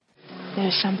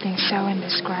There's something so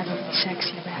indescribably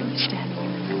sexy about you standing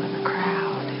in the middle of a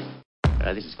crowd.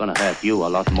 This is going to hurt you a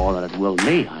lot more than it will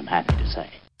me, I'm happy to say.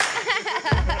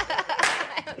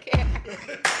 I don't care.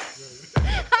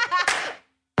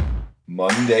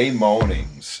 Monday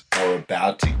mornings are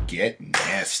about to get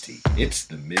nasty. It's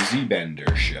the Mizzy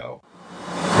Bender Show.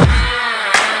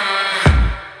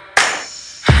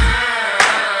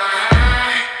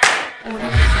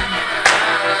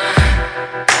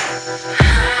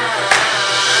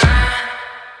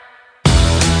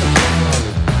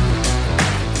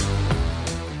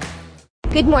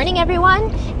 Good morning, everyone.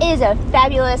 It is a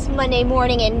fabulous Monday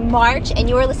morning in March, and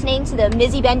you're listening to the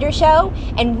Mizzy Bender Show,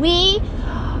 and we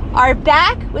are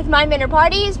back with Mindbender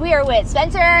Parties. We are with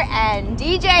Spencer and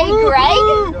DJ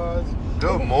Greg.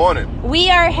 Good morning.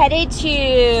 We are headed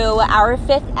to our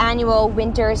 5th annual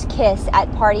Winter's Kiss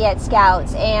at Party at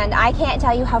Scouts, and I can't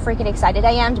tell you how freaking excited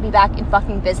I am to be back in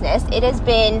fucking business. It has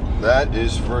been... That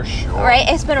is for sure. Right? It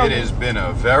has been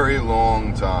a very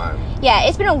long time. Yeah,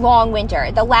 it's been a long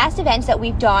winter. The last events that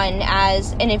we've done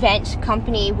as an event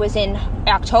company was in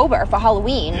October for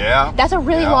Halloween. Yeah. That's a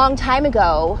really long time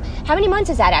ago. How many months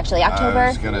is that actually? October, I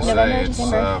was gonna November,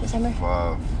 say December?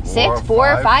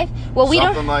 Four or five? Well, we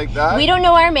Something like that. We don't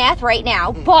know our math right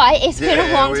now, but it's been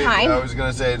a long time. I was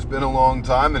gonna say it's been a long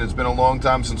time, and it's been a long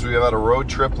time since we've had a road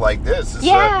trip like this.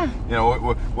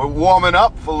 We're warming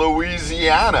up for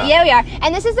Louisiana. Yeah, we are.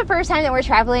 And this is the first time that we're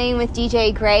traveling with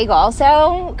DJ Greg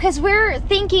also, because we're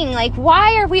thinking, like,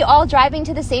 why are we all driving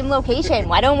to the same location?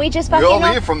 Why don't we just fucking... We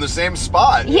all leave from the same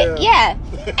spot. Yeah.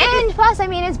 And plus, I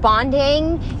mean, it's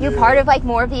bonding. You're part of, like,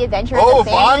 more of the adventure of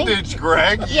the family. Bondage,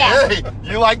 Greg. Yeah. Hey,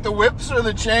 you like the whips or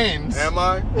the chains? Am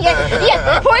I?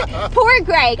 Yeah. Poor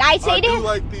Greg. I'd say I do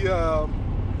like the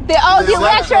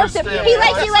electro stim. stim. He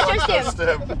likes the electro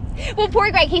stim. Well, poor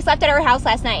Greg, he slept at our house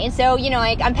last night, and so,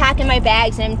 I'm packing my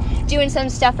bags and I'm doing some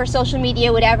stuff for social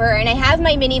media, whatever, and I have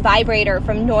my mini vibrator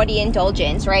from Naughty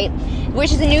Indulgence, right,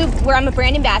 which is where I'm a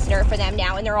brand ambassador for them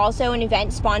now, and they're also an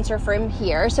event sponsor from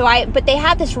here, but they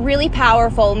have this really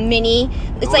powerful mini,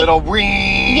 it's like... Little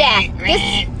ring. Yeah.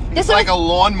 It's like a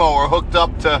lawnmower hooked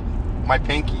up to my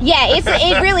pinky. Yeah, it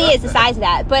really is the size of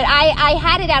that. But I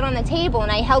had it out on the table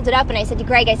and I held it up and I said to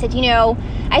Greg, I said, now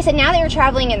that you're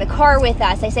traveling in the car with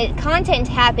us, I said, content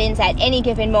happens at any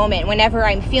given moment whenever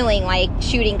I'm feeling like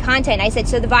shooting content. I said,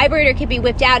 so the vibrator could be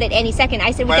whipped out at any second.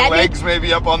 I said, my legs may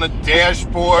be up on the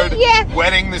dashboard,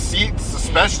 wetting the seats,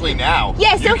 especially now.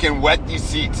 Yeah, so you can wet these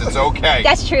seats, it's okay.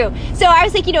 That's true. So I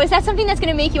was like, is that something that's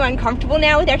going to make you uncomfortable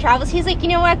now with our travels? He's like, you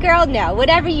know what, girl? No,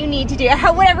 whatever you need to do,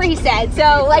 whatever he said.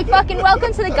 So, fucking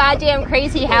welcome to the goddamn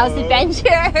crazy house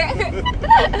adventure.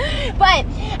 But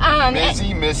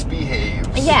Mizzy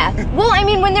misbehaves. Yeah. Well,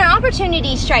 when their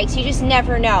opportunity strikes, you just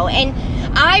never know. And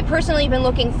I personally have been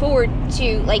looking forward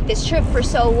to this trip for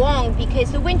so long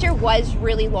because the winter was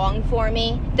really long for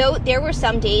me. Though there were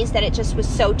some days that it just was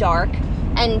so dark.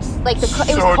 And it was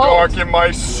so cold. Dark in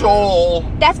my soul.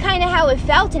 That's kind of how it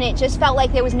felt, and it just felt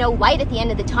like there was no light at the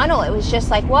end of the tunnel. It was just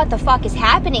like, what the fuck is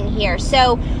happening here?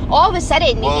 So all of a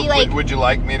sudden, would you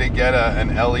like me to get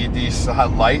an LED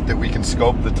light that we can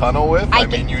scope the tunnel with? I'm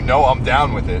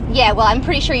down with it. Yeah, well, I'm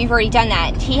pretty sure you've already done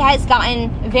that. He has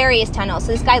gotten various tunnels.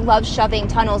 So this guy loves shoving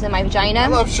tunnels in my vagina. I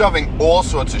love shoving all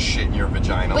sorts of shit in your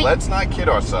vagina. But let's not kid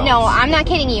ourselves. No, I'm not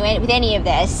kidding you with any of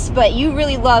this. But you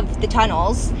really love the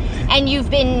tunnels, and you've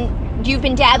been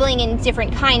dabbling in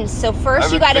different kinds. So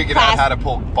first you got to figure out how to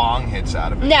pull bong hits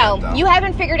out of it. No, you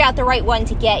haven't figured out the right one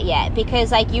to get yet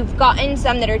because you've gotten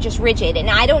some that are just rigid, and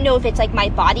I don't know if it's my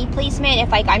body placement,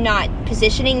 if I'm not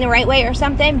positioning the right way or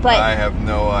something. But I have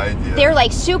no idea. They're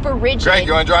super rigid. Greg,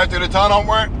 you want to drive through the tunnel?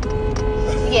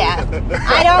 Yeah,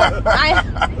 I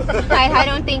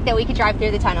don't think that we could drive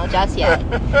through the tunnel just yet.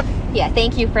 Yeah,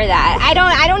 thank you for that. I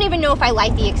don't even know if I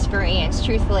like the experience,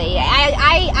 truthfully.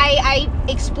 I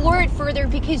explore it further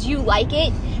because you like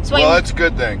it. So that's a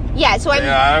good thing. Yeah, so I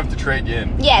have to trade you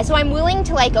in. Yeah, so I'm willing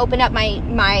to open up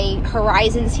my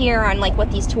horizons here on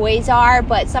what these toys are,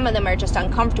 but some of them are just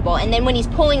uncomfortable. And then when he's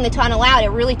pulling the tunnel out,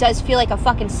 it really does feel like a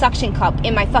fucking suction cup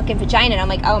in my fucking vagina. And I'm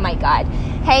like, oh my god,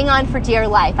 hang on for dear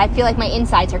life. I feel like my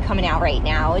insides are coming out right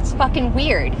now. It's fucking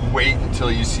weird. Wait until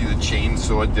you see the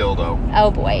chainsaw dildo. Oh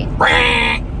boy.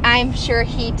 I'm sure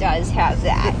he does have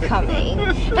that coming.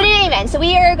 But in any event, so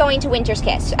we are going to Winter's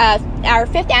Kiss, our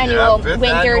 5th annual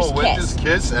Winter's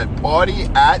Kiss at Party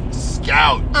at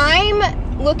Scout.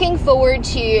 I'm looking forward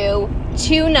to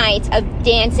 2 nights of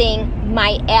dancing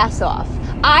my ass off.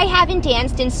 I haven't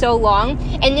danced in so long,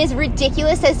 and as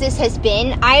ridiculous as this has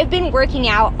been, I have been working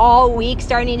out all week,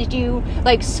 starting to do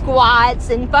like squats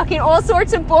and fucking all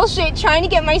sorts of bullshit, trying to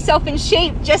get myself in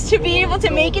shape just to be able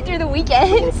to make it through the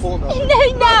weekend.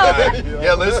 No.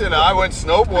 Yeah, listen, I went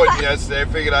snowboarding yesterday. I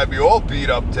figured I'd be all beat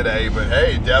up today, but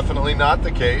hey, definitely not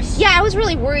the case. Yeah, I was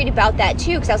really worried about that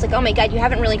too, because I was like, oh my god, you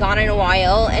haven't really gone in a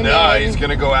while. And then he's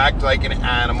gonna go act like an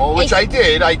animal, which I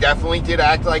did. I definitely did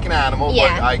act like an animal,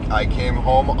 but I came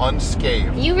home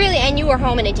unscathed. You really, and you were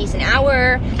home in a decent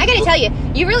hour. I gotta tell you,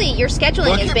 your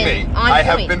scheduling has been on point. I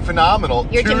have been phenomenal.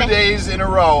 2 days in a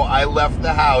row, I left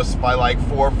the house by like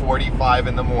 4:45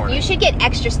 in the morning. You should get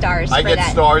extra stars for that. I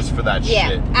get stars for that shit.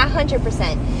 Yeah,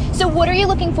 100%. So what are you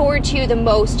looking forward to the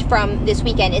most from this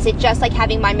weekend? Is it just like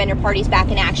having Mindbender Parties back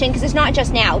in action? Because it's not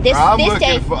just now.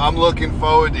 I'm looking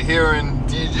forward to hearing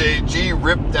DJ G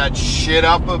rip that shit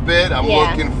up a bit. I'm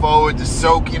looking forward to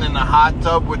soaking in the hot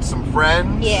tub with some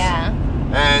friends. Yeah.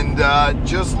 And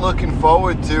just looking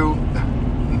forward to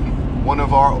one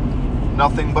of our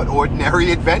nothing but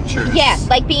ordinary adventures. Yeah,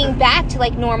 like being back to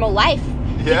like normal life.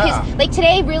 Yeah. Because like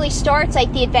today really starts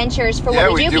like the adventures for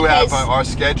what we do. Yeah, we do have our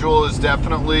schedule is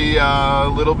definitely a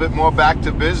little bit more back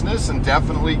to business and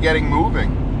definitely getting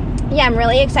moving. Yeah, I'm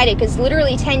really excited because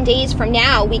literally 10 days from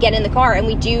now, we get in the car and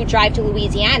we do drive to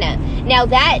Louisiana. Now,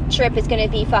 that trip is going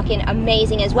to be fucking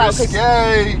amazing as well.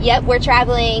 Risque. Yep, we're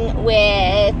traveling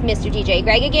with Mr. DJ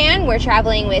Greg again. We're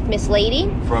traveling with Miss Lady.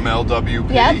 From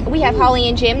LWP. Yep, we have Holly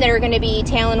and Jim that are going to be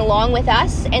tailing along with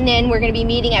us. And then we're going to be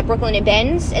meeting at Brooklyn and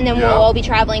Ben's. And then we'll all be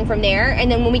traveling from there. And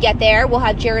then when we get there, we'll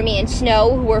have Jeremy and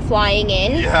Snow who are flying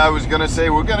in. Yeah, I was going to say,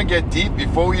 we're going to get deep.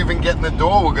 Before we even get in the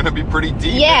door, we're going to be pretty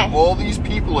deep. Yeah. And all these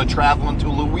people are traveling to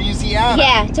Louisiana.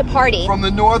 Yeah, to party. From the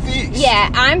Northeast.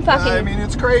 Yeah, I'm fucking... I mean,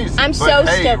 it's crazy. I'm so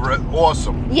stoked.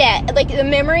 Awesome. Yeah, like the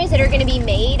memories that are going to be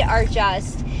made are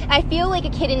just... I feel like a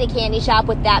kid in a candy shop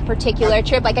with that particular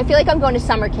trip. Like, I feel like I'm going to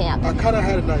summer camp. I kind of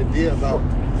had an idea about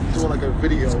doing like a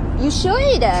video. You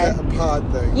should. Pod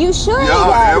thing. You should.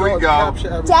 Yeah, there we go.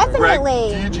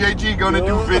 Definitely. DJ G going to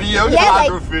do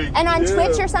videography. Like, and on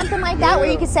Twitch or something like that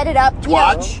where you could set it up.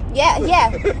 Twitch? Yeah.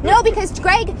 No, because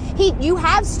Greg, you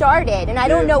have started, and I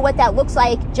don't know what that looks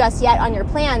like just yet on your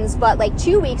plans, but like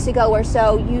 2 weeks ago or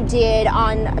so, you did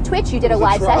on Twitch, you did a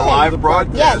live session. A live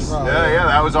broadcast. Yes. Yeah,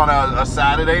 that was on a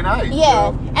Saturday night.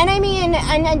 Yeah. And I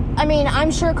mean,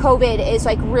 I'm sure COVID is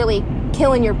like really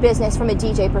killing your business from a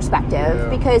DJ perspective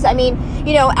because I mean,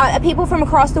 you know, people from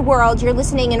across the world, you're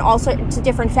listening in all sorts of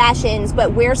different fashions,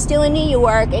 but we're still in New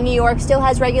York, and New York still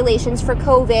has regulations for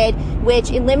COVID,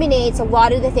 which eliminates a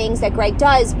lot of the things that Greg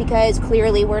does because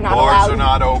clearly we're not allowed. Bars are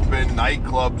not open,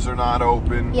 nightclubs are not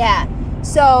open. Yeah.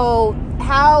 So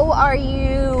how are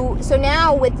you? So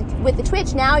now with the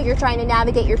Twitch, now you're trying to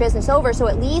navigate your business over, so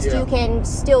at least you can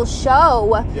still show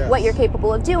what you're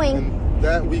capable of doing. And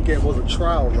that weekend was a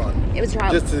trial run. It was a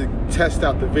trial. Just to test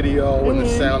out the video and the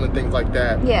sound and things like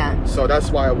that. Yeah. So that's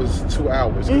why it was 2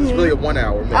 hours. Because it's really a 1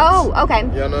 hour mix. Oh, okay.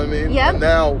 You know what I mean? Yeah. And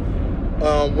now,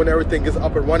 when everything gets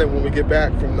up and running, when we get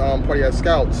back from Party at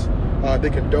Scouts,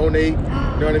 they can donate. You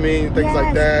know what I mean? Things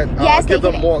like that. Yes, give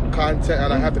them more content,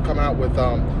 and I have to come out with.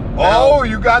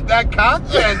 You got that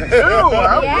content too.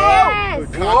 Yes.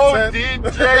 Whoa,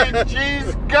 DJ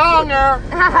G's gonger.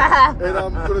 And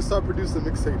I'm gonna start producing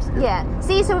mixtapes again. Yeah.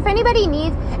 See, so if anybody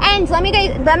needs, and let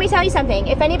me tell you something.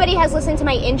 If anybody has listened to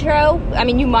my intro, I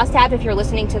mean, you must have if you're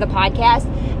listening to the podcast.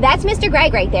 That's Mr.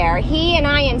 Greg right there. He and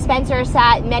I and Spencer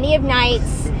sat many of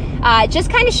nights, just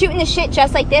kind of shooting the shit,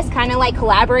 just like this, kind of like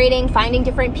collaborating, finding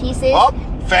different pieces.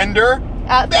 Bender.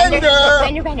 Bender.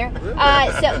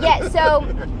 So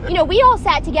you know, we all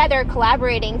sat together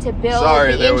collaborating to build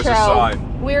the intro. Was a sign.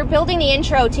 We were building the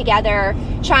intro together,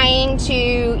 trying to,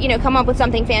 you know, come up with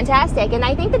something fantastic. And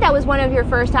I think that was one of your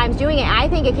first times doing it. I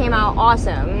think it came out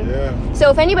awesome. Yeah. So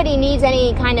if anybody needs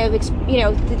any kind of, you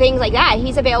know, things like that,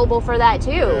 he's available for that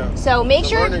too. Yeah. So make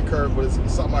sure. It's a learning curve, but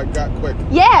it's something I got quick.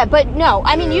 Yeah, but no,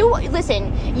 I mean, you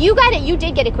got it. You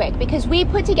did get it quick because we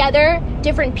put together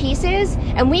different pieces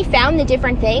and we found the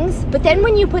different things. But then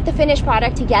when you put the finished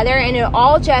product together and it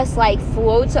all just like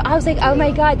floats, so I was like, oh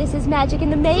my God, this is magic in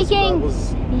the making.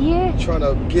 Trying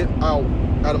to get out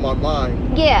of my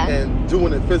mind. Yeah. And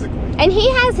doing it physically. And he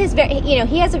has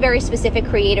he has a very specific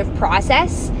creative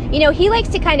process. You know, he likes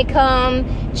to kind of come,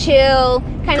 chill,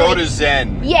 kind of go to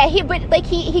Zen. Yeah, he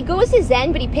goes to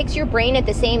Zen, but he picks your brain at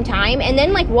the same time. And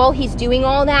then like while he's doing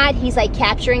all that, he's like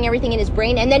capturing everything in his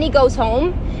brain, and then he goes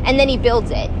home and then he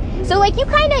builds it. So like you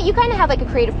kind of have like a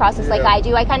creative process like I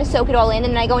do. I kind of soak it all in,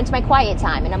 and then I go into my quiet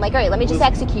time, and I'm like, all right, let me just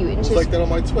execute. And it was just like that on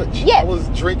my Twitch. Yeah. I was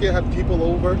drinking, had people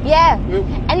over. Yeah.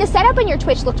 And the setup on your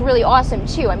Twitch looked really awesome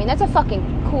too. I mean, that's a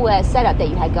fucking cool ass setup that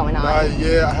you had going on. I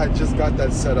had just got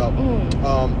that set up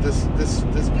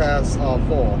this past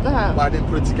fall, but I didn't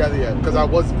put it together yet because I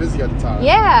was busy at the time.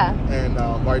 Yeah. And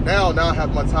right now I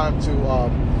have my time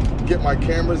to get my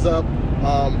cameras up,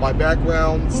 my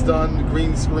background's done,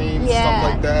 green screen, stuff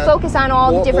like that. Focus on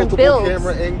all the different builds.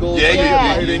 Camera angles.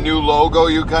 Your new logo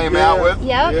you came out with.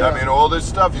 Yep. I mean, all this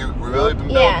stuff you've really been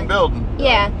building.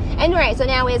 Yeah. And right, so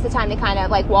now is the time to kind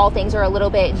of like while things are a little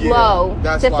bit low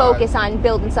to focus on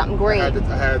building something great. I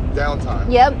had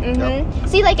downtime. Yep.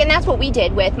 See, like, and that's what we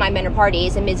did with Mindbender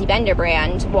Parties and Mizzy Bender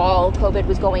brand while COVID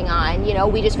was going on. You know,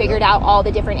 we just figured out all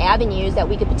the different avenues that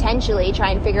we could potentially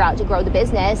try and figure out to grow the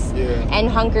business and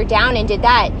hunkered down and did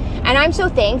that. And I'm so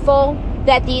thankful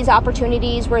that these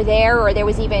opportunities were there, or there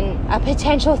was even a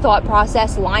potential thought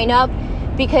process lineup.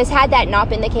 Because had that not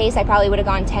been the case, I probably would have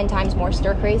gone 10 times more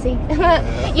stir crazy.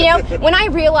 You know, when I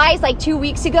realized like 2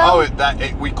 weeks ago.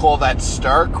 We call that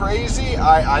stir crazy?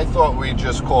 I thought we'd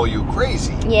just call you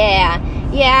crazy. Yeah,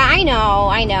 I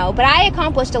know. But I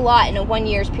accomplished a lot in a 1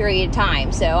 year's period of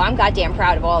time, so I'm goddamn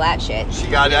proud of all that shit. She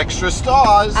got extra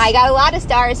stars. I got a lot of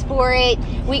stars for it.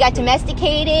 We got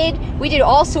domesticated. We did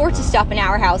all sorts of stuff in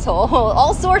our household.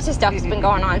 All sorts of stuff has been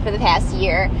going on for the past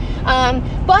year.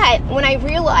 But when I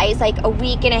realized like a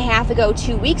week and a half ago,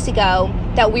 2 weeks ago,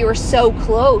 that we were so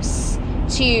close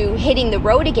to hitting the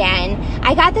road again,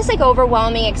 I got this like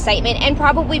overwhelming excitement, and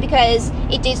probably because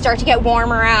it did start to get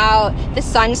warmer out, the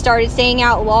sun started staying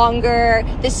out longer,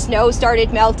 the snow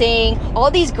started melting,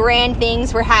 all these grand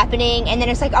things were happening, and then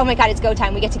it's like, oh my god, it's go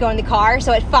time, we get to go in the car.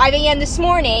 So at 5 a.m. this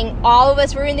morning, all of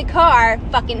us were in the car,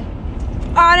 fucking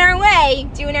on our way,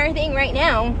 doing our thing right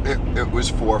now. It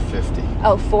was 4:50.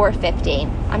 Oh, 4:50.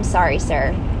 I'm sorry,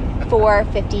 sir.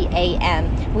 4:50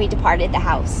 a.m. we departed the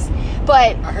house.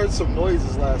 But I heard some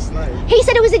noises last night. He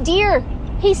said it was a deer.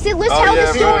 He said, let's tell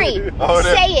the story.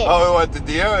 Say it. Oh, what, the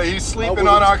deer? He's sleeping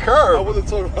on our curb. I wasn't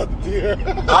talking about the deer.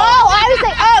 I was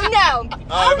like, oh no.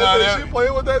 Is she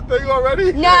playing with that thing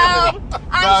already? No.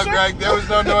 No, sure. Greg, there was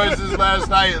no noises last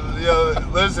night. You know,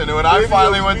 listen, when I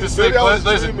finally went to sleep,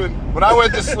 when I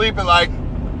went to sleep at like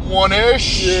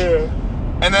 1-ish,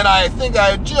 and then I think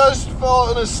I had just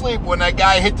fallen asleep when that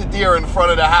guy hit the deer in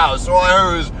front of the house. All I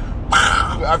heard was,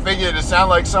 I figured it sounded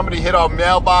like somebody hit our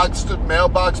mailbox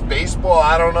baseball,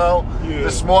 I don't know.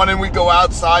 This morning we go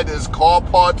outside, there's car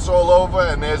parts all over,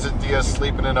 and there's a deer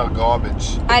sleeping in our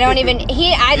garbage.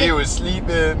 He was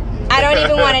sleeping. I don't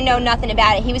even want to know nothing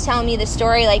about it. He was telling me the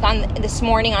story like this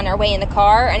morning on our way in the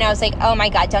car, and I was like, oh my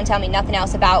god, don't tell me nothing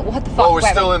else about what the fuck. Well, we're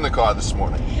still in the car this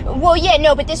morning. Well, yeah,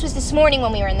 no, but this was this morning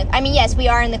when we were in the... I mean, yes, we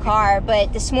are in the car,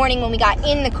 but this morning when we got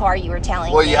in the car, you were telling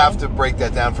me. Well, you have to break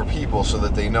that down for people so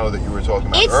that they know that you were talking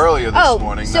about earlier this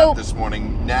morning, not this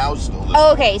morning, now still this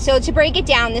morning. Okay, so to break it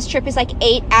down, this trip is like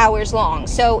 8 hours long.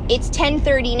 So it's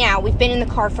 10:30 now. We've been in the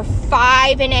car for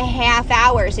 5.5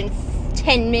 hours and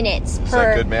 10 minutes per... Is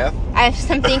that good math? I'm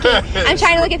thinking... I'm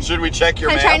trying to look at... Should we check your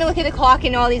math? I'm trying to look at the clock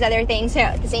and all these other things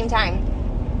at the same time.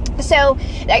 So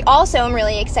I also am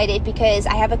really excited because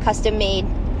I have a custom made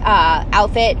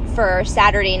outfit for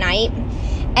Saturday night,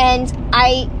 and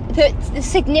the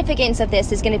significance of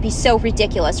this is going to be so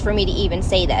ridiculous for me to even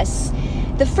say this.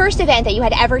 The first event that you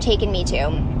had ever taken me to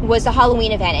was the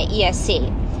Halloween event at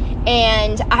ESC,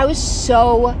 and I was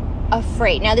so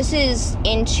afraid. Now this is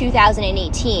in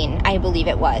 2018, I believe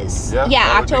it was.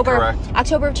 Yeah, October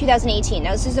of 2018.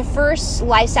 Now this is the first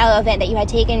lifestyle event that you had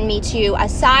taken me to,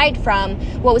 aside from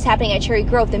what was happening at Cherry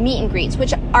Grove, the meet and greets,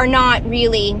 which are not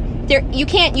really there. You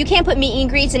can't put meet and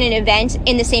greets in an event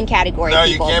in the same category. No,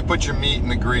 people. You can't put your meet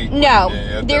and greet. No,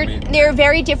 they're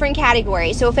very different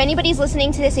categories. So if anybody's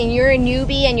listening to this and you're a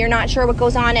newbie and you're not sure what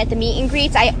goes on at the meet and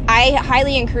greets, I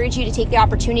highly encourage you to take the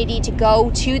opportunity to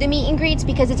go to the meet and greets,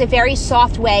 because it's a very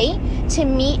soft way to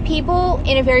meet people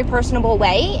in a very personable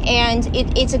way, and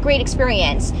it's a great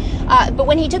experience. But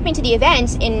when he took me to the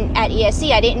event at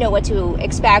ESC, I didn't know what to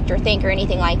expect or think or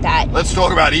anything like that. Let's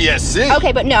talk about ESC.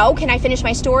 Okay, but no, can I finish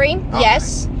my story? Okay.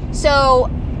 Yes.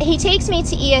 So he takes me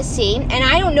to ESC, and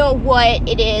I don't know what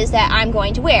it is that I'm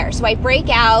going to wear. So I break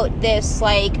out this,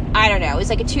 like, I don't know, it was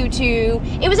like a tutu.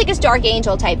 It was like this dark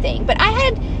angel type thing. But I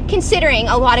had considering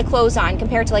a lot of clothes on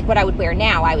compared to like what I would wear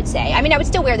now, I would say. I mean, I would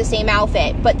still wear the same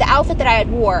outfit, but the outfit that I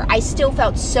had wore, I still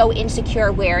felt so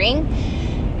insecure wearing.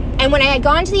 And when I had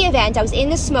gone to the event, I was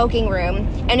in the smoking room,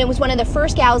 and it was one of the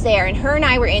first gals there, and her and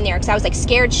I were in there because I was like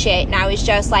scared shit, and I was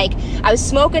just like, I was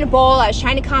smoking a bowl, I was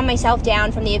trying to calm myself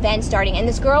down from the event starting, and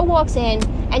this girl walks in,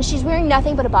 and she's wearing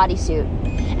nothing but a bodysuit.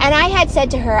 And I had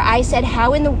said to her, I said,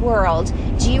 how in the world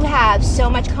do you have so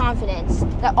much confidence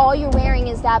that all you're wearing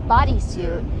is that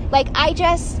bodysuit? Like, I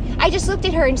just looked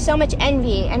at her in so much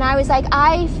envy, and I was like,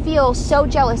 I feel so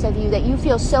jealous of you that you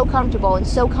feel so comfortable and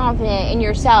so confident in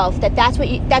yourself that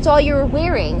that's all you're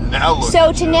wearing.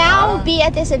 So to now be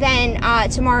at this event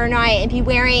tomorrow night and be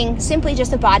wearing simply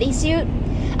just a bodysuit,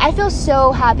 I feel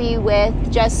so happy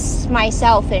with just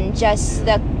myself and just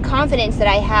the confidence that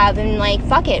I have, and like,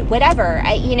 fuck it, whatever.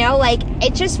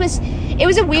 It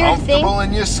was a weird thing. Comfortable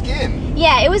in your skin.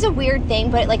 Yeah, it was a weird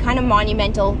thing, but like kind of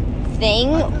monumental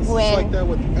thing. It's like that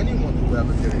with anyone who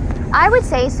ever did it. I would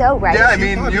say so, right? Yeah, I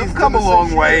mean, you've come a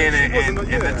long way in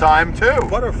the time too.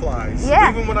 Butterflies.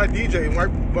 Yeah. Even when I DJ,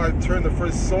 when I turn the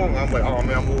first song, I'm like, oh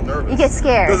man, I'm a little nervous. You get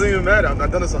scared. Doesn't even matter.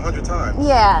 I've done this 100 times.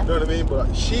 Yeah. You know what I mean?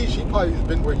 But she probably has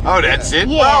been where you. Oh, that's it,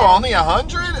 Yeah. bro? Only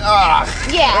 100? Ah.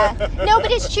 Yeah. No,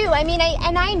 but it's true. I mean,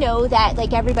 I know that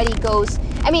like everybody goes.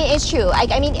 I mean, it's true.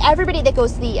 I mean, everybody that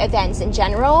goes to the events in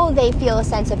general, they feel a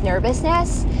sense of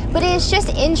nervousness. But it's just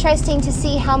interesting to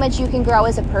see how much you can grow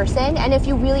as a person, and if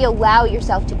you really allow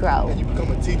yourself to grow. And you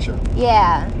become a teacher.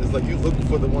 Yeah. It's like you look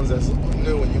for the ones that's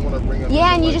new, and you want to bring them.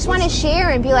 Yeah, and you just want to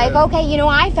share and be like, okay, you know,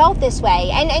 I felt this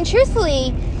way. And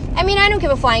truthfully, I mean, I don't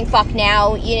give a flying fuck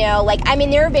now, you know, like, I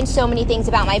mean, there have been so many things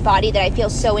about my body that I feel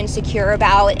so insecure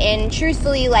about, and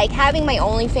truthfully, like, having my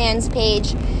OnlyFans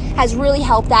page has really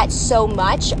helped that so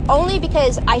much, only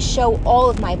because I show all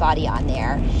of my body on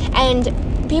there, and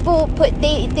people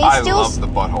they I still... love the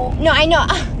butthole. No, I know,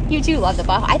 you do love the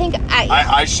butthole. I think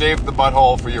I shaved the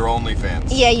butthole for your OnlyFans.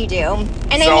 Yeah, you do.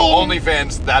 And so I mean,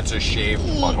 OnlyFans, that's a shaved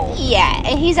butthole. Yeah,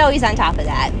 and he's always on top of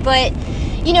that, but...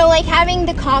 You know, like having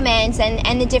the comments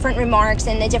and the different remarks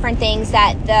and the different things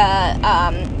that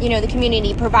the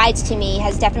community provides to me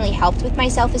has definitely helped with my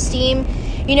self-esteem.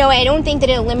 You know, I don't think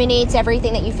that it eliminates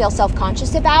everything that you feel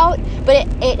self-conscious about, but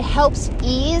it helps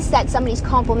ease that somebody's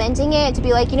complimenting it, to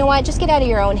be like, you know what, just get out of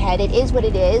your own head. It is what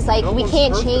it is. Like, we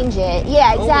can't change it.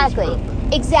 Yeah, exactly.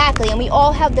 Exactly, and we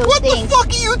all have those things. What the fuck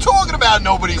are you talking about?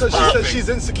 Nobody's perfect. Because she said she's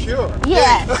insecure.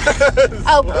 Yeah.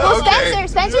 Oh, well, Okay.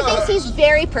 Spencer thinks he's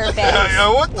very perfect.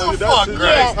 What the fuck, Greg?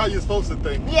 That's how you're supposed to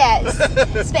think. Yes,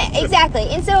 exactly.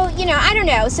 And so, you know, I don't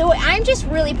know. So I'm just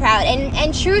really proud,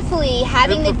 and truthfully,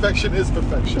 having Imperfection is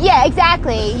perfection. Yeah,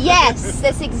 exactly. Yes,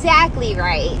 that's exactly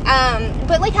right.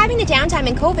 But like having the downtime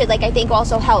in COVID, like I think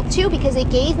also helped too, because it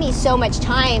gave me so much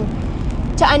time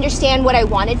to understand what I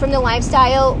wanted from the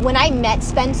lifestyle. When I met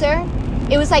Spencer,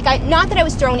 it was like, not that I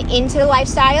was thrown into the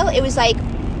lifestyle, it was like,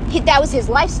 that was his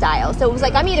lifestyle. So it was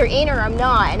like, I'm either in or I'm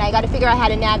not, and I got to figure out how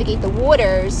to navigate the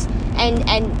waters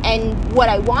and what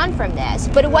I want from this.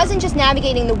 But it wasn't just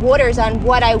navigating the waters on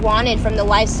what I wanted from the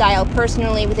lifestyle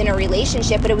personally within a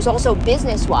relationship, but it was also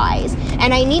business-wise.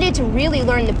 And I needed to really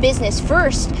learn the business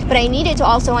first, but I needed to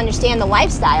also understand the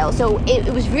lifestyle. So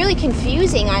it was really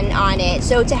confusing on it.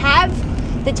 So to have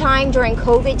the time during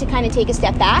COVID to kind of take a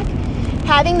step back,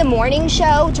 having the morning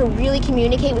show to really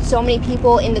communicate with so many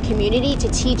people in the community, to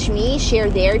teach me, share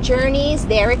their journeys,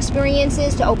 their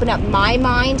experiences, to open up my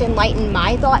mind and lighten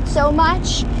my thoughts so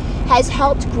much, has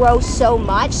helped grow so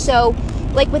much. So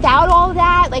like without all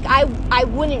that, like I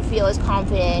wouldn't feel as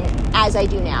confident as I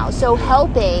do now. So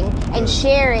helping and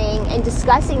sharing and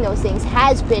discussing those things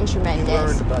has been tremendous. You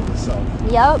learned about yourself.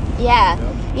 Yep.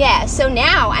 Yeah. So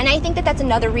now, and I think that that's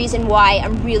another reason why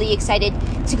I'm really excited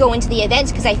to go into the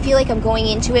events, because I feel like I'm going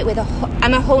into it with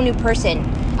I'm a whole new person.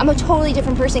 I'm a totally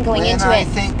different person going into it. When I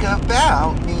think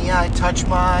about me, I touch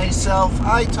myself.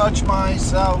 I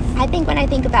think when I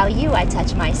think about you, I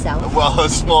touch myself. Well,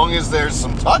 as long as there's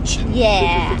some touching.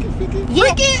 Yeah.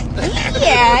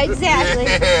 Yeah, exactly.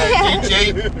 Yeah,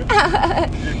 DJ.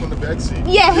 From the backseat.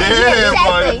 Yeah,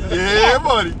 exactly. Buddy. Yeah,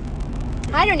 buddy.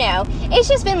 I don't know. It's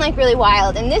just been like really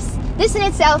wild, and this in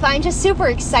itself, I'm just super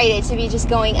excited to be just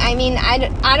going. I mean, I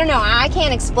don't know. I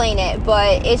can't explain it,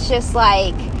 but it's just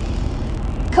like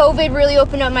COVID really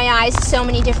opened up my eyes to so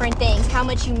many different things. How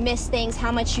much you miss things,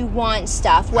 how much you want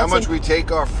stuff. How much we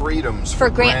take our freedoms for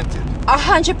granted.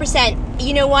 100%.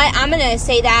 You know what? I'm going to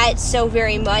say that so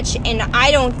very much, and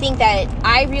I don't think that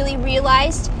I really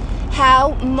realized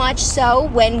how much so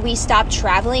when we stopped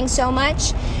traveling so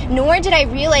much, nor did I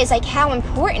realize like how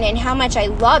important and how much I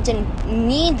loved and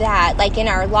need that like in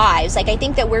our lives. Like I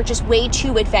think that we're just way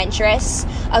too adventurous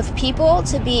of people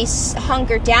to be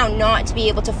hunkered down, not to be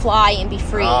able to fly and be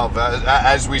free.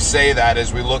 As we say that,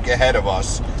 as we look ahead of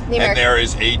us, and there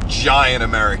is a giant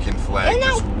American flag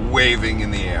just waving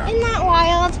in the air. Isn't that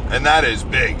wild? And that is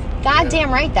big.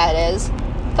 Goddamn right that is.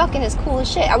 fucking is cool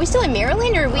as shit. Are we still in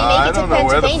Maryland, or are we make it to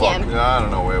Pennsylvania? I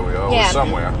don't know where we are. Yeah. We're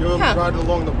somewhere. You're right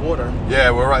along the border.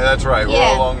 Yeah, we're right. That's right.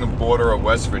 Yeah. We're along the border of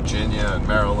West Virginia and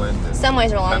Maryland and Somewhere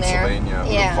along there. Pennsylvania.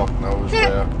 Yeah. Who the fuck knows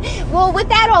where? Well, with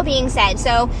that all being said,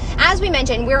 so as we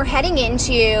mentioned, we're heading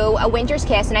into a winter's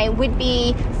kiss, and I would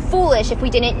be foolish if we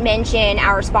didn't mention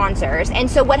our sponsors. And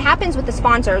so what happens with the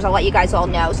sponsors, I'll let you guys all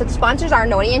know. So the sponsors are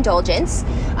Naughty Indulgence.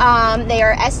 They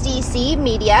are SDC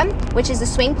Media, which is a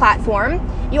swing platform.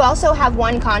 You also have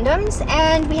One Condoms,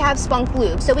 and we have Spunk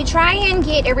Lube. So we try and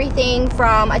get everything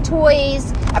from a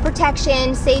toys, a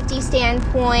protection, safety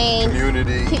standpoint.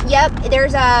 Community. Yep,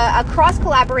 there's a cross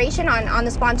collaboration on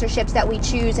the sponsorships that we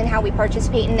choose and how we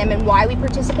participate in them and why we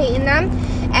participate in them.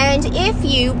 And if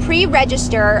you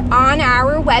pre-register on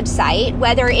our website,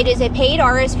 whether it is a paid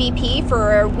RSVP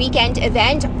for a weekend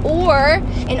event or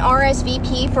an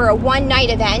RSVP for a one-night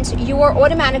event, you are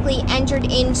automatically entered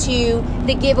into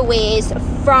the giveaways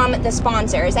from the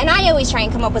sponsors. And I always try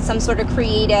and come up with some sort of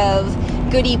creative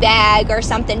goodie bag or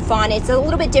something fun. It's a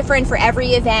little bit different for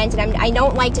every event, and I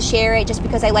don't like to share it just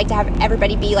because I like to have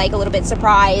everybody be like a little bit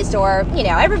surprised, or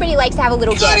everybody likes to have a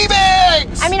little goodie gift.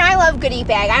 bags. I mean, I love goodie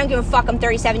bag. I don't give a fuck. I'm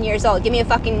 37 years old. Give me a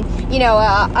fucking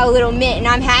a little mint, and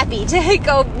I'm happy to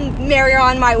go merry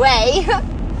on my way.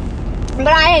 But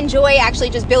I enjoy actually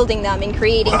just building them and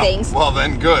creating things. Well,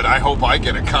 then good. I hope I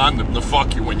get a condom to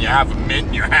fuck you when you have a mint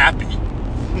and you're happy.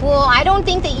 Well, I don't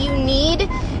think that you need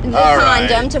the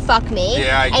condom to fuck me.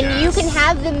 Yeah, I guess. And you can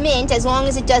have the mint as long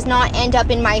as it does not end up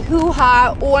in my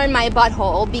hoo-ha or in my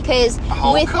butthole, because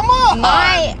with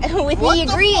me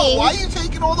agreeing... Why are you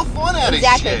taking all the fun out of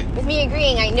shit? With me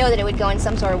agreeing, I know that it would go in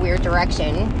some sort of weird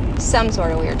direction.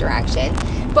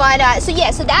 But,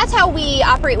 so that's how we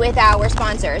operate with our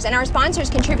sponsors. And our sponsors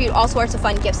contribute all sorts of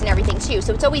fun gifts and everything, too.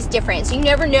 So it's always different. So you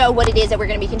never know what it is that we're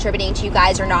going to be contributing to you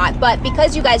guys or not. But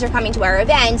because you guys are coming to our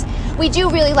events, we do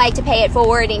really like to pay it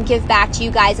forward and give back to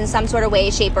you guys in some sort of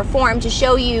way, shape, or form to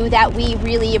show you that we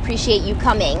really appreciate you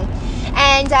coming.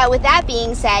 And with that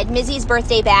being said, Mizzy's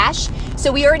birthday bash. So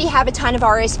we already have a ton of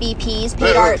RSVPs.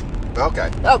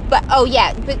 Okay. But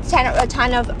a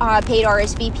ton of paid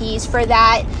RSVPs for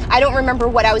that. I don't remember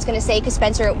what I was going to say because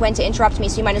Spencer went to interrupt me,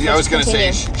 so you might as well just continue. I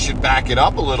was going to say you should back it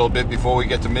up a little bit before we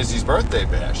get to Mizzy's birthday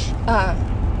bash.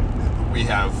 We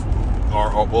have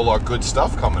all our good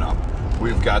stuff coming up.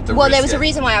 We've got the... Well, there was a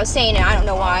reason why I was saying it. I don't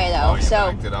know why, though. You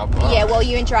backed it up? Yeah, well,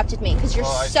 you interrupted me because you're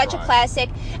such a classic.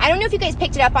 I don't know if you guys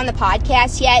picked it up on the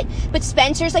podcast yet, but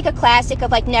Spencer's like a classic of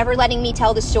like never letting me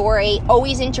tell the story,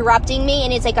 always interrupting me,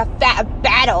 and it's like a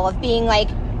battle of being like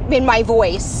in my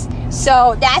voice.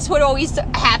 So that's what always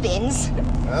happens.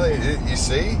 Well, you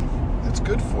see? It's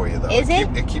good for you, though. Is it?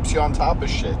 It keeps you on top of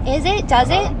shit. Is it? Does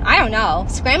it? I don't know.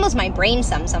 Scrambles my brain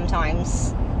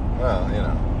sometimes.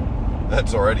 Well,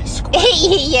 that's already square.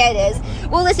 Yeah, it is.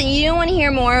 Well, listen, you don't want to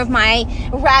hear more of my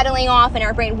rattling off in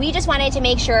our brain. We just wanted to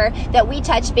make sure that we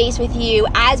touched base with you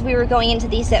as we were going into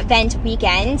this event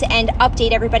weekend and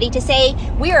update everybody to say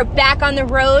we are back on the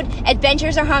road.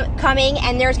 Adventures are coming,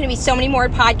 and there's going to be so many more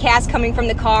podcasts coming from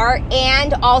the car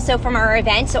and also from our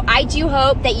event. So I do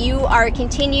hope that you are a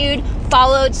continued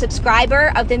followed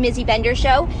subscriber of the Mizzy Bender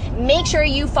Show. Make sure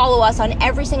you follow us on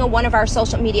every single one of our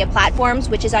social media platforms,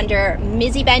 which is under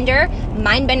Mizzy Bender,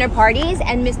 Mindbender Parties,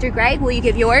 and Mr. Greg, will you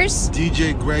give yours?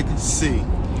 DJ Greg C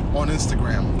on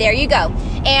Instagram. There you go.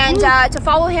 And to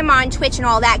follow him on Twitch and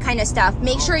all that kind of stuff,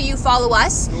 make sure you follow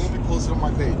us. It will be posted on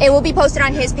my page. It will be posted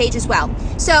on his page as well.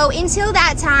 So until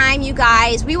that time, you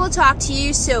guys, we will talk to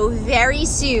you so very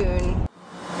soon.